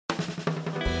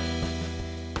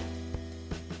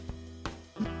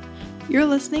You're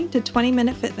listening to 20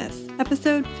 Minute Fitness,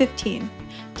 episode 15.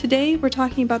 Today we're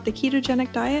talking about the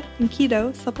ketogenic diet and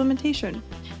keto supplementation.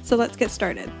 So let's get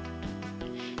started.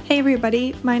 Hey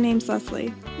everybody, my name's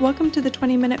Leslie. Welcome to the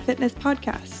 20 Minute Fitness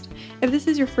podcast. If this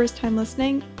is your first time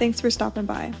listening, thanks for stopping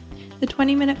by. The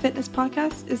 20 Minute Fitness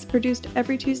podcast is produced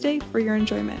every Tuesday for your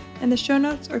enjoyment, and the show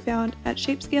notes are found at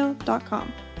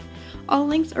shapescale.com. All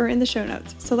links are in the show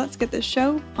notes, so let's get this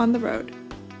show on the road.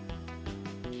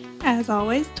 As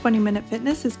always, 20 Minute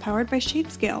Fitness is powered by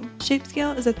Shapescale.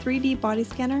 Shapescale is a 3D body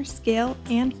scanner, scale,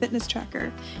 and fitness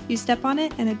tracker. You step on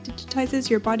it and it digitizes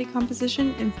your body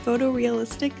composition in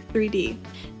photorealistic 3D.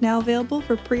 Now available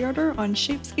for pre-order on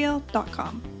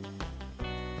shapescale.com.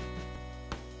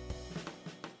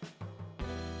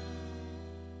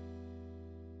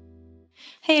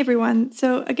 Hey everyone,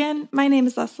 so again, my name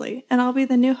is Leslie, and I'll be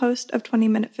the new host of 20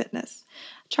 Minute Fitness.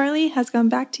 Charlie has gone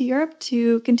back to Europe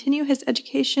to continue his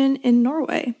education in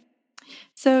Norway.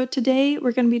 So today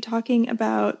we're going to be talking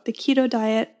about the keto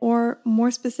diet, or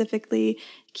more specifically,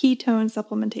 ketone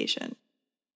supplementation.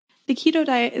 The keto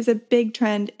diet is a big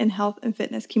trend in health and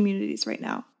fitness communities right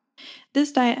now.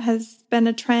 This diet has been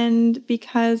a trend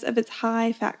because of its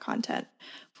high fat content.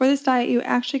 For this diet, you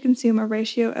actually consume a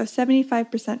ratio of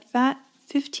 75% fat,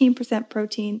 15%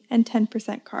 protein, and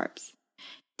 10% carbs.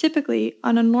 Typically,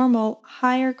 on a normal,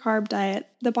 higher carb diet,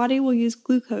 the body will use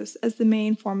glucose as the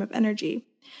main form of energy.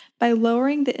 By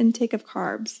lowering the intake of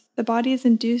carbs, the body is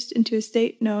induced into a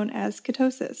state known as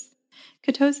ketosis.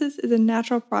 Ketosis is a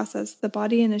natural process the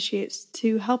body initiates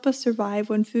to help us survive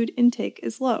when food intake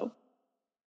is low.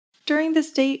 During this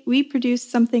state, we produce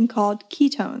something called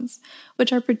ketones,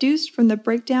 which are produced from the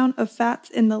breakdown of fats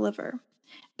in the liver.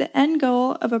 The end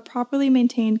goal of a properly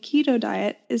maintained keto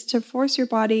diet is to force your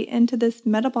body into this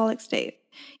metabolic state.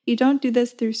 You don't do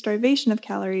this through starvation of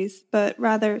calories, but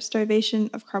rather starvation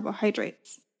of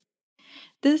carbohydrates.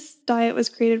 This diet was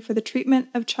created for the treatment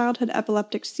of childhood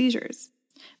epileptic seizures,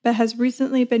 but has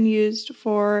recently been used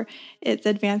for its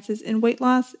advances in weight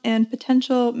loss and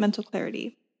potential mental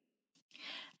clarity.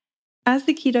 As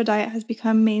the keto diet has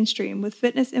become mainstream, with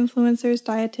fitness influencers,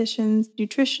 dietitians,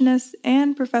 nutritionists,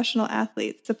 and professional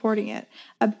athletes supporting it,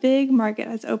 a big market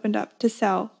has opened up to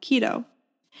sell keto.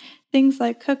 Things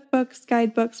like cookbooks,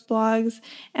 guidebooks, blogs,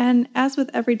 and as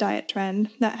with every diet trend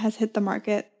that has hit the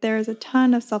market, there is a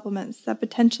ton of supplements that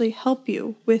potentially help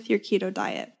you with your keto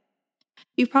diet.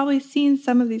 You've probably seen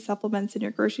some of these supplements in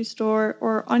your grocery store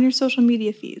or on your social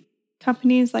media feed.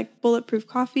 Companies like Bulletproof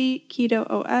Coffee, Keto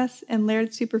OS, and Laird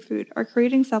Superfood are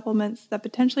creating supplements that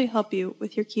potentially help you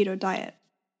with your keto diet.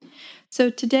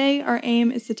 So today, our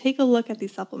aim is to take a look at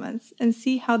these supplements and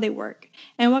see how they work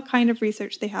and what kind of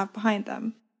research they have behind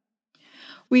them.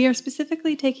 We are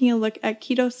specifically taking a look at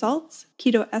keto salts,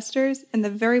 keto esters, and the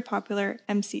very popular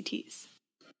MCTs.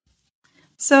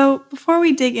 So before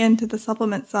we dig into the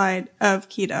supplement side of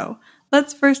keto,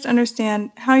 let's first understand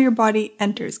how your body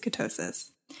enters ketosis.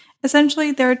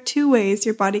 Essentially, there are two ways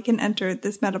your body can enter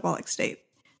this metabolic state.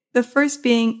 The first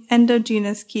being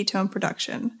endogenous ketone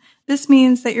production. This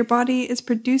means that your body is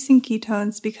producing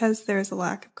ketones because there is a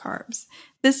lack of carbs.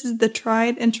 This is the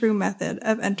tried and true method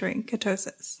of entering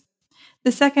ketosis.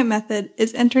 The second method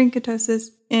is entering ketosis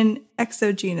in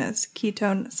exogenous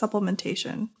ketone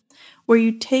supplementation, where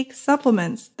you take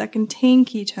supplements that contain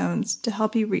ketones to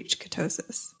help you reach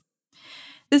ketosis.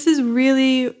 This is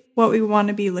really what we want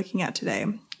to be looking at today.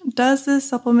 Does this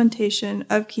supplementation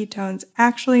of ketones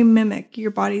actually mimic your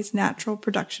body's natural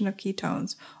production of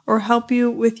ketones or help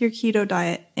you with your keto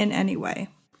diet in any way?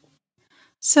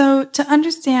 So, to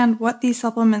understand what these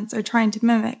supplements are trying to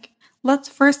mimic, let's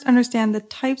first understand the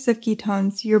types of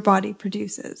ketones your body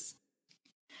produces.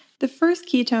 The first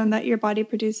ketone that your body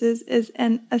produces is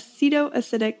an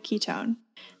acetoacidic ketone.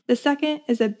 The second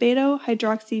is a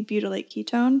beta-hydroxybutylate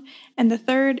ketone, and the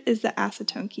third is the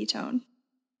acetone ketone.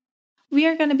 We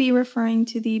are going to be referring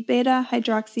to the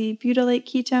beta-hydroxybutylate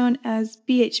ketone as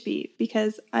BHB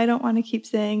because I don't want to keep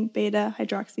saying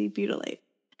beta-hydroxybutylate.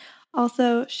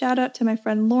 Also, shout out to my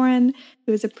friend Lauren,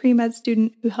 who is a pre-med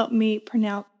student who helped me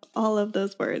pronounce all of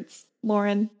those words.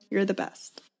 Lauren, you're the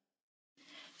best.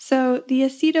 So, the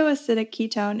acetoacidic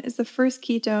ketone is the first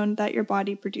ketone that your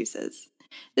body produces.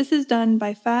 This is done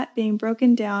by fat being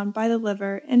broken down by the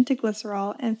liver into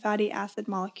glycerol and fatty acid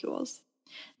molecules.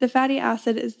 The fatty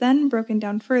acid is then broken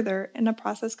down further in a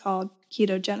process called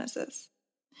ketogenesis.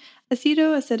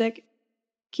 Acetoacidic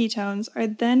ketones are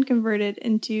then converted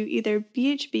into either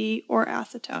BHB or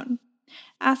acetone.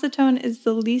 Acetone is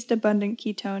the least abundant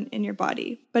ketone in your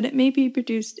body, but it may be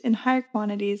produced in higher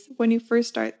quantities when you first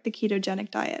start the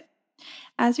ketogenic diet.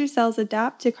 As your cells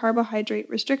adapt to carbohydrate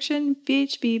restriction,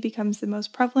 BHB becomes the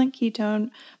most prevalent ketone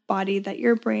body that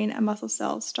your brain and muscle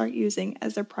cells start using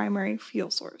as their primary fuel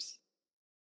source.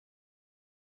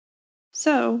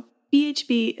 So,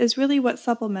 BHB is really what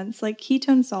supplements like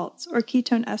ketone salts or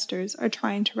ketone esters are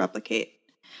trying to replicate.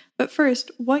 But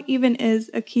first, what even is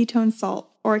a ketone salt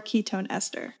or a ketone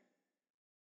ester?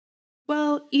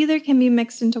 Well, either can be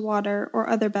mixed into water or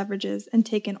other beverages and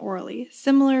taken orally,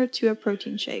 similar to a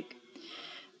protein shake.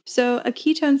 So, a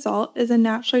ketone salt is a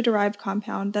naturally derived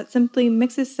compound that simply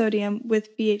mixes sodium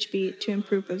with BHB to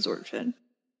improve absorption.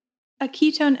 A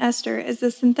ketone ester is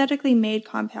a synthetically made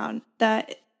compound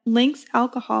that links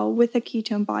alcohol with a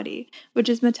ketone body, which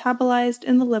is metabolized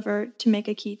in the liver to make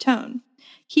a ketone.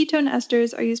 Ketone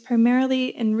esters are used primarily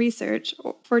in research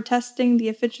for testing the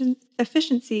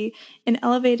efficiency in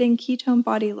elevating ketone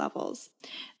body levels.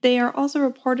 They are also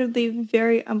reportedly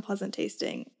very unpleasant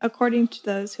tasting, according to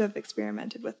those who have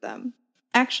experimented with them.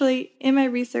 Actually, in my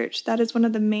research, that is one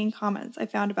of the main comments I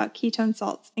found about ketone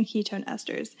salts and ketone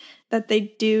esters, that they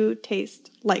do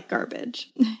taste like garbage.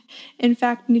 In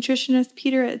fact, nutritionist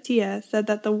Peter Attia said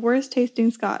that the worst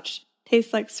tasting scotch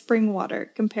tastes like spring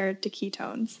water compared to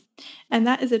ketones. And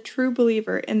that is a true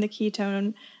believer in the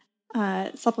ketone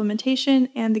supplementation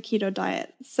and the keto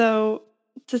diet. So,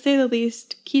 to say the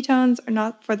least, ketones are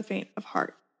not for the faint of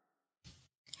heart.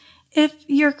 If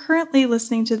you're currently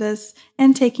listening to this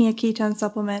and taking a ketone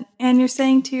supplement and you're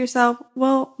saying to yourself,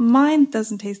 well, mine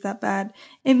doesn't taste that bad,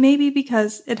 it may be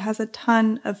because it has a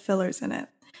ton of fillers in it.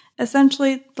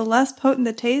 Essentially, the less potent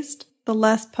the taste, the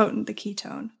less potent the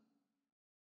ketone.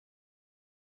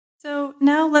 So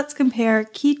now let's compare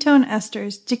ketone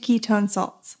esters to ketone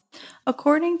salts.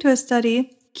 According to a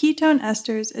study, ketone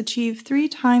esters achieve 3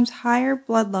 times higher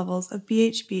blood levels of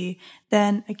BHB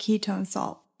than a ketone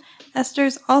salt.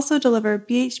 Esters also deliver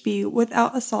BHB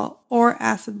without a salt or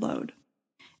acid load.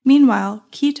 Meanwhile,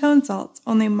 ketone salts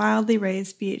only mildly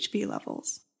raise BHB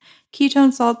levels.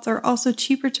 Ketone salts are also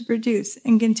cheaper to produce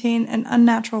and contain an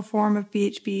unnatural form of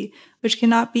BHB which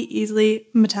cannot be easily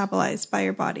metabolized by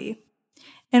your body.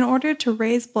 In order to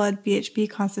raise blood BHB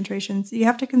concentrations, you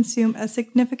have to consume a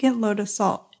significant load of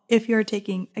salt if you are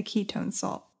taking a ketone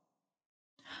salt.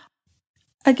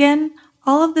 Again,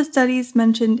 all of the studies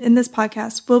mentioned in this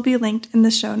podcast will be linked in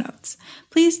the show notes.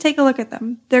 Please take a look at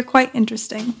them. They're quite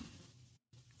interesting.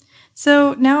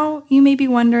 So now you may be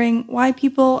wondering why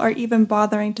people are even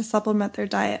bothering to supplement their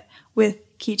diet with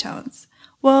ketones.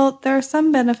 Well, there are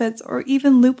some benefits or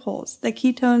even loopholes that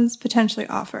ketones potentially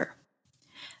offer.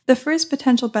 The first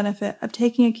potential benefit of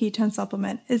taking a ketone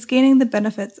supplement is gaining the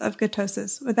benefits of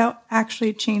ketosis without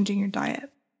actually changing your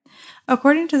diet.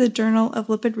 According to the Journal of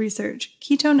Lipid Research,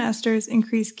 ketone esters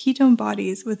increase ketone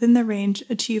bodies within the range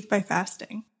achieved by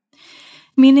fasting,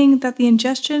 meaning that the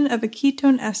ingestion of a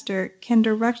ketone ester can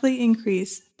directly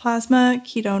increase plasma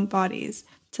ketone bodies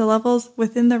to levels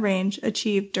within the range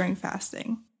achieved during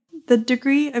fasting. The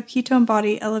degree of ketone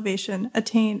body elevation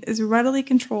attained is readily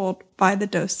controlled by the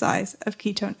dose size of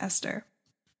ketone ester.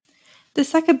 The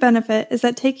second benefit is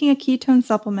that taking a ketone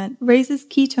supplement raises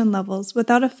ketone levels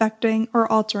without affecting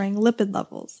or altering lipid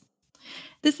levels.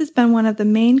 This has been one of the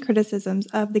main criticisms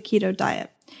of the keto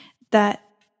diet, that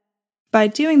by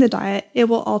doing the diet, it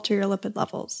will alter your lipid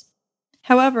levels.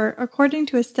 However, according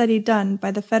to a study done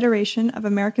by the Federation of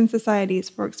American Societies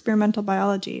for Experimental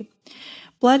Biology,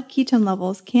 blood ketone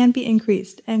levels can be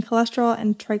increased and cholesterol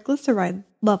and triglyceride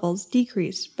levels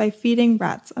decreased by feeding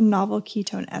rats a novel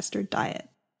ketone ester diet.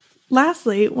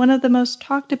 Lastly, one of the most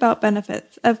talked about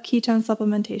benefits of ketone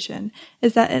supplementation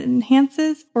is that it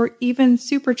enhances or even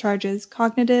supercharges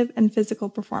cognitive and physical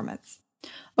performance.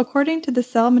 According to the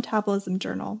Cell Metabolism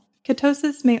Journal,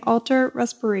 ketosis may alter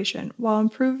respiration while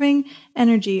improving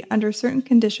energy under certain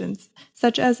conditions,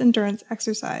 such as endurance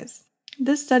exercise.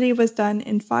 This study was done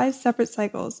in 5 separate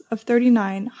cycles of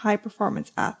 39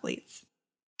 high-performance athletes.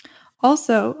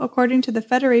 Also, according to the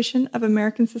Federation of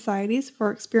American Societies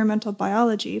for Experimental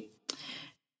Biology,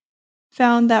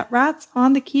 found that rats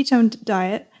on the ketone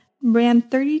diet ran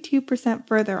 32%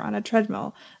 further on a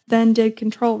treadmill than did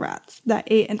control rats that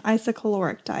ate an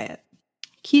isocaloric diet.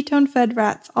 Ketone-fed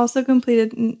rats also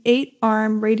completed an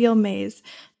 8-arm radial maze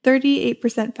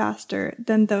 38% faster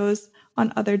than those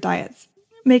on other diets,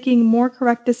 making more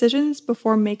correct decisions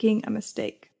before making a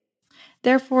mistake.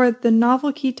 Therefore, the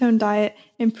novel ketone diet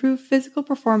improved physical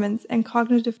performance and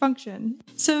cognitive function.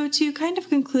 So to kind of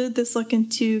conclude this look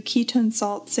into ketone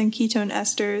salts and ketone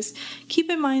esters, keep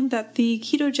in mind that the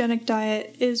ketogenic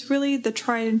diet is really the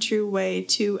tried and true way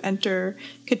to enter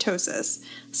ketosis.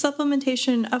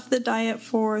 Supplementation of the diet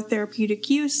for therapeutic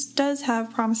use does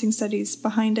have promising studies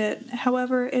behind it.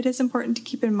 However, it is important to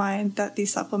keep in mind that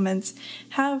these supplements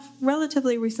have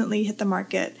relatively recently hit the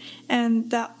market and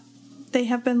that they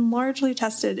have been largely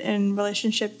tested in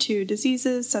relationship to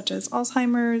diseases such as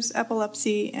Alzheimer's,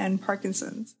 epilepsy, and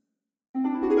Parkinson's.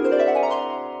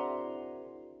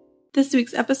 This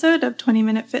week's episode of 20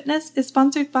 Minute Fitness is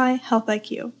sponsored by Health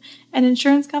IQ, an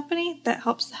insurance company that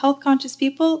helps health-conscious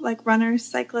people like runners,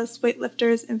 cyclists,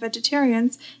 weightlifters, and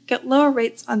vegetarians get lower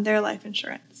rates on their life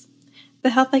insurance.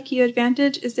 The Health IQ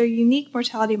Advantage is their unique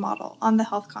mortality model on the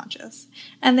health conscious,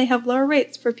 and they have lower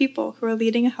rates for people who are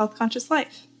leading a health-conscious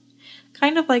life.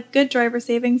 Kind of like good driver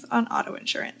savings on auto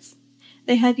insurance.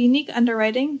 They have unique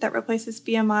underwriting that replaces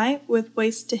BMI with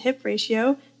waist-to-hip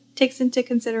ratio, takes into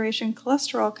consideration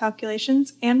cholesterol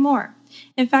calculations, and more.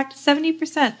 In fact,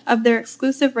 70% of their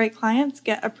exclusive rate clients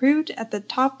get approved at the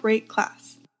top rate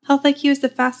class. Health IQ is the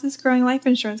fastest growing life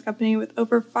insurance company with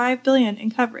over $5 billion in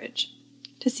coverage.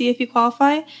 To see if you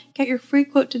qualify, get your free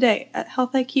quote today at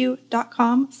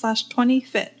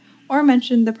healthiq.com/20fit. or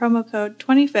mention the promo code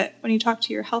 20FIT when you talk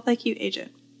to your Health IQ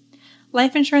agent.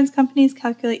 Life insurance companies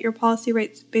calculate your policy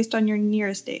rates based on your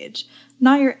nearest age,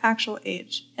 not your actual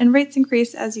age, and rates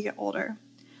increase as you get older.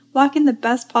 Lock in the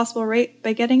best possible rate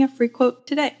by getting a free quote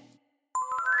today.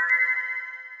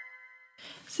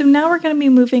 So now we're going to be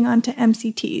moving on to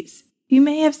MCTs. You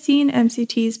may have seen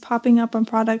MCTs popping up on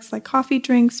products like coffee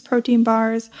drinks, protein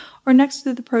bars, or next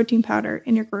to the protein powder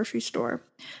in your grocery store.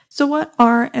 So what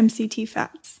are MCT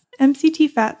fats? MCT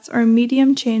fats are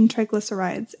medium-chain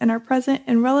triglycerides and are present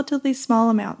in relatively small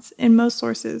amounts in most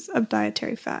sources of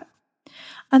dietary fat.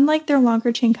 Unlike their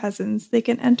longer-chain cousins, they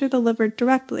can enter the liver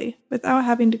directly without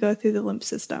having to go through the lymph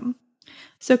system.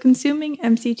 So consuming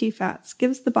MCT fats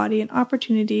gives the body an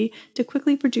opportunity to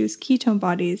quickly produce ketone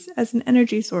bodies as an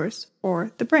energy source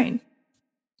for the brain.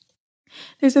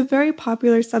 There's a very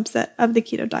popular subset of the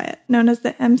keto diet known as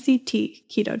the MCT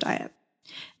keto diet.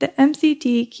 The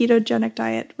MCT ketogenic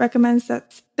diet recommends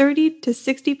that 30 to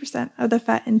 60% of the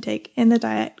fat intake in the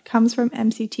diet comes from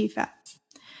MCT fats.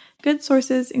 Good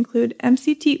sources include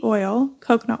MCT oil,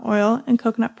 and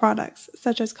coconut products,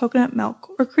 such as coconut milk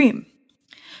or cream.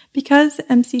 Because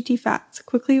MCT fats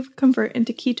quickly convert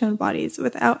into ketone bodies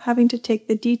without having to take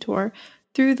the detour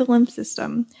through the lymph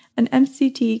system, an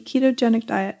MCT ketogenic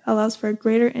diet allows for a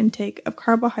greater intake of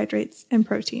carbohydrates and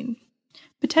protein,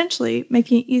 potentially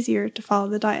making it easier to follow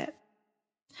the diet.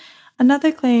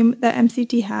 Another claim that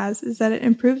MCT has is that it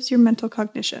improves your mental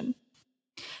cognition.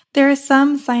 There is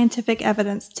some scientific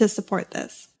evidence to support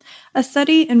this. A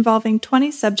study involving 20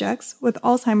 subjects with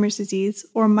Alzheimer's disease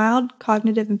or mild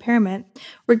cognitive impairment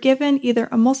were given either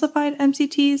emulsified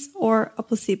MCTs or a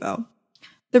placebo.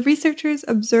 The researchers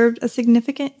observed a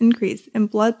significant increase in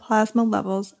blood plasma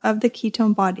levels of the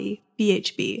ketone body,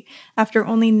 BHB, after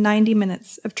only 90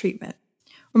 minutes of treatment.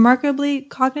 Remarkably,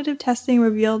 cognitive testing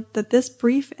revealed that this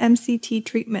brief MCT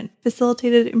treatment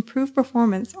facilitated improved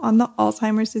performance on the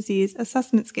Alzheimer's disease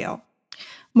assessment scale.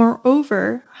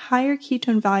 Moreover, higher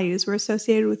ketone values were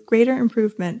associated with greater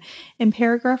improvement in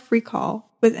paragraph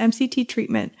recall with MCT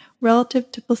treatment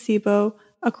relative to placebo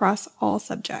across all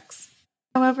subjects.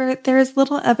 However, there is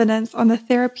little evidence on the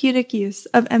therapeutic use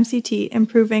of MCT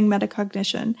improving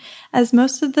metacognition, as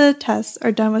most of the tests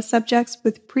are done with subjects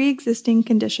with pre-existing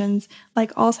conditions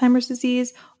like Alzheimer's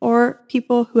disease or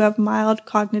people who have mild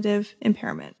cognitive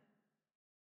impairment.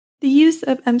 The use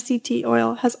of MCT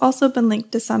oil has also been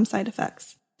linked to some side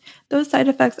effects. Those side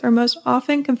effects are most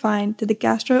often confined to the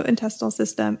gastrointestinal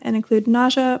system and include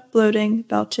nausea, bloating,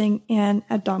 belching, and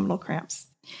abdominal cramps.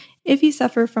 If you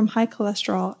suffer from high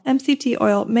cholesterol, MCT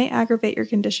oil may aggravate your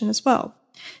condition as well.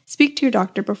 Speak to your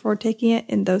doctor before taking it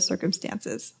in those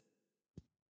circumstances.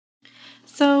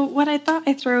 So what I thought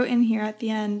I'd throw in here at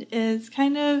the end is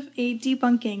kind of a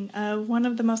debunking of one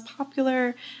of the most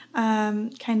popular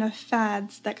kind of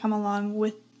fads that come along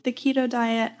with the keto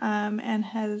diet and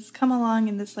has come along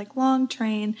in this long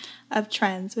train of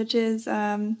trends, which is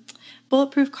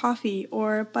bulletproof coffee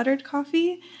or buttered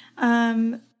coffee.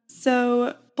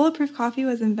 So bulletproof coffee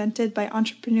was invented by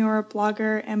entrepreneur,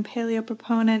 blogger, and paleo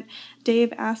proponent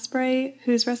Dave Asprey,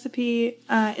 whose recipe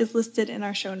is listed in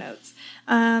our show notes.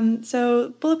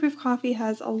 So Bulletproof Coffee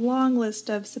has a long list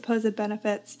of supposed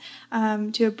benefits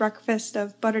to a breakfast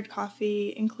of buttered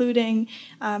coffee, including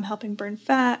helping burn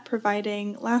fat,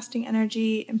 providing lasting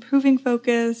energy, improving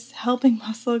focus, helping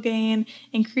muscle gain,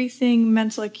 increasing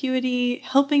mental acuity,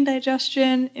 helping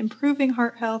digestion, improving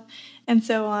heart health, and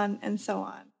so on and so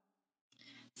on.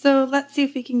 So let's see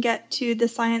if we can get to the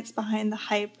science behind the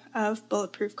hype of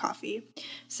bulletproof coffee.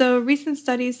 So recent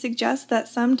studies suggest that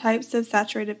some types of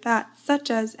saturated fats,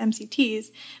 such as MCTs,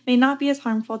 may not be as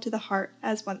harmful to the heart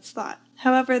as once thought.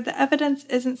 However, the evidence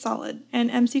isn't solid,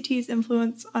 and MCT's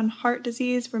influence on heart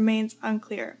disease remains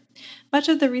unclear. Much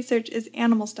of the research is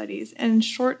animal studies and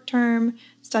short-term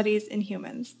studies in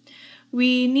humans.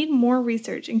 We need more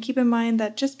research, and keep in mind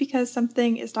that just because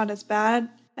something is not as bad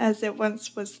as it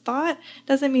once was thought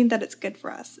doesn't mean that it's good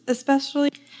for us. Especially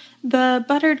the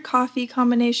buttered coffee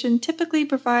combination typically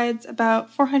provides about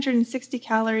 460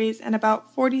 calories and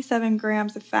about 47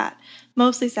 grams of fat,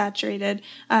 mostly saturated,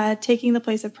 taking the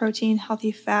place of protein,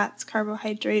 healthy fats,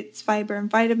 carbohydrates, fiber,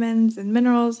 and vitamins and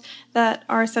minerals that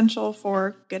are essential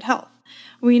for good health.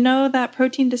 We know that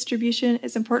protein distribution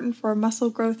is important for muscle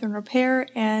growth and repair,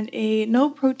 and a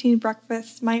no-protein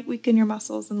breakfast might weaken your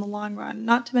muscles in the long run,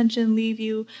 not to mention leave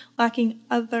you lacking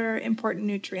other important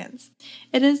nutrients.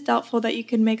 It is doubtful that you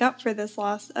can make up for this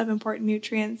loss of important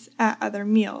nutrients at other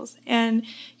meals, and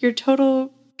your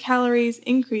total calories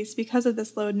increase because of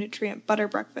this low-nutrient butter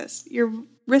breakfast. You're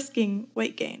risking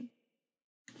weight gain.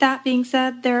 That being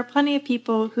said, there are plenty of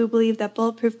people who believe that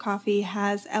bulletproof coffee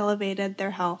has elevated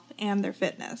their health and their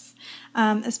fitness,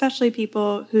 especially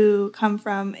people who come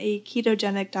from a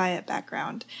ketogenic diet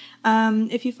background.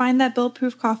 If you find that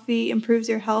bulletproof coffee improves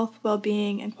your health,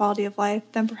 well-being, and quality of life,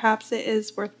 then perhaps it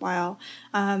is worthwhile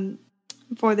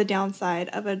for the downside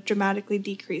of a dramatically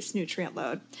decreased nutrient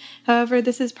load. However,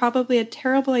 this is probably a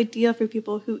terrible idea for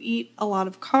people who eat a lot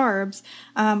of carbs.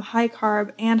 High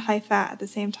carb and high fat at the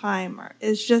same time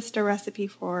is just a recipe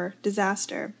for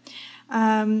disaster.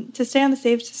 To stay on the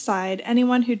safe side,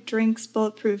 anyone who drinks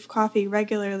bulletproof coffee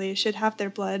regularly should have their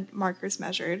blood markers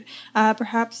measured.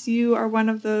 Perhaps you are one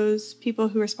of those people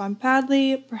who respond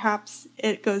badly, perhaps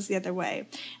it goes the other way.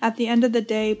 At the end of the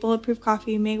day, bulletproof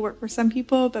coffee may work for some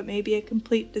people, but may be a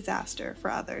complete disaster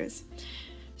for others.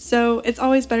 So it's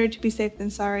always better to be safe than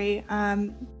sorry.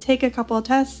 Take a couple of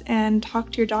tests and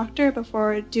talk to your doctor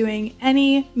before doing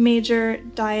any major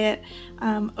diet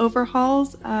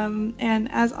overhauls.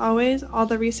 And as always, all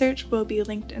the research will be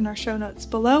linked in our show notes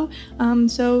below,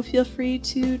 so feel free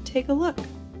to take a look.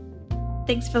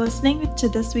 Thanks for listening to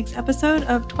this week's episode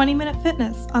of 20 Minute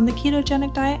Fitness on the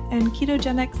ketogenic diet and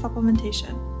ketogenic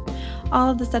supplementation. All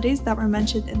of the studies that were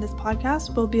mentioned in this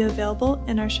podcast will be available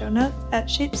in our show notes at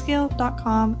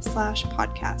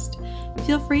shapescale.com/podcast.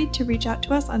 Feel free to reach out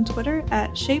to us on Twitter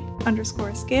at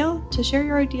shape_scale to share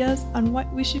your ideas on what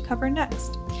we should cover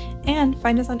next. And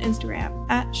find us on Instagram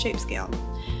at shapescale.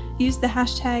 Use the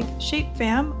hashtag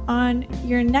ShapeFam on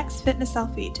your next fitness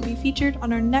selfie to be featured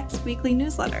on our next weekly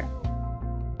newsletter.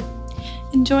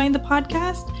 Enjoying the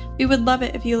podcast? We would love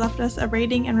it if you left us a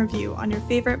rating and review on your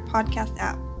favorite podcast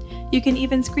app. You can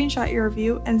even screenshot your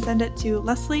review and send it to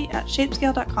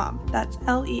Leslie@shapescale.com. That's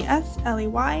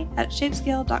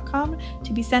Lesley@shapescale.com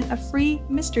to be sent a free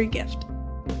mystery gift.